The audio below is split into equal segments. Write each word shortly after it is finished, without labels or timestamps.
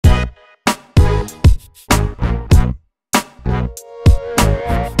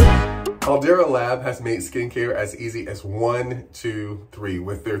Caldera+Lab has made skincare as easy as 1, 2, 3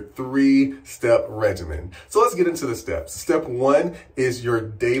 with their 3-step regimen. So let's get into the steps. Step 1 is your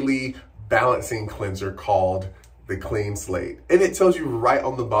daily balancing cleanser called the Clean Slate. And it tells you right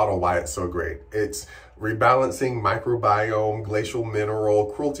on the bottle why it's so great. It's rebalancing microbiome, glacial mineral,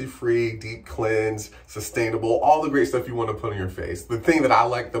 cruelty-free, deep cleanse, sustainable, all the great stuff you want to put on your face. The thing that I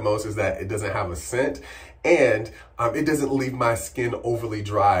like the most is that it doesn't have a scent, and it doesn't leave my skin overly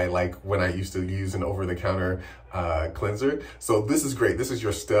dry like when I used to use an over-the-counter cleanser. So this is great. This is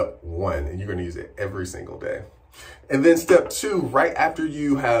your step 1, and you're going to use it every single day. And then step 2, right after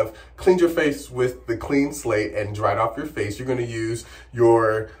you have cleaned your face with the Clean Slate and dried off your face, you're going to use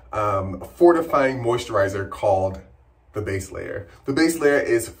your fortifying moisturizer called the base layer. The base layer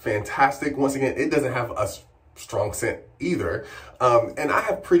is fantastic. Once again, it doesn't have a strong scent either. And I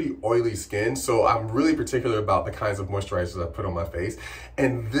have pretty oily skin, so I'm really particular about the kinds of moisturizers I put on my face.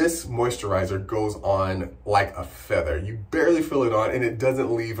 And this moisturizer goes on like a feather. You barely feel it on, and it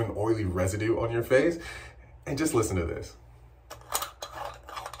doesn't leave an oily residue on your face. And just listen to this.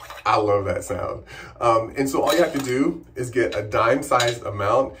 I love that sound. And so all you have to do is get a dime-sized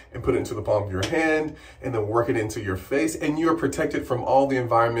amount and put it into the palm of your hand and then work it into your face, and you're protected from all the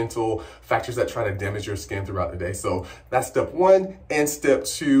environmental factors that try to damage your skin throughout the day. So that's step 1 and step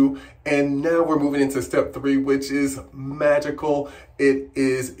 2. And now we're moving into step 3, which is magical. It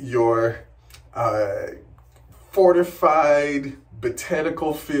is your fortified,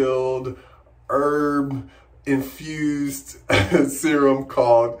 botanical-filled, herb-infused serum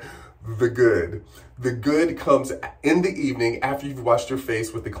called The Good. The Good comes in the evening after you've washed your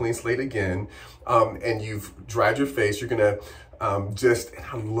face with the Clean Slate again, and you've dried your face. You're gonna and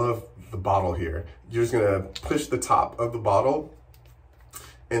I love the bottle here. You're just gonna push the top of the bottle,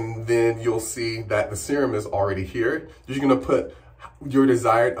 and then you'll see that the serum is already here. You're just gonna put your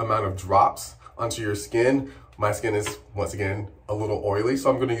desired amount of drops onto your skin. My skin is, once again, a little oily,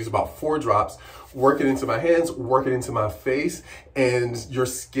 so I'm gonna use about 4 drops, work it into my hands, work it into my face, and your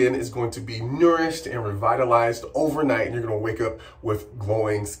skin is going to be nourished and revitalized overnight, and you're gonna wake up with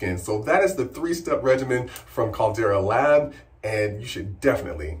glowing skin. So that is the 3-step regimen from Caldera+Lab, and you should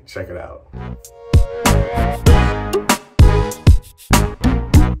definitely check it out.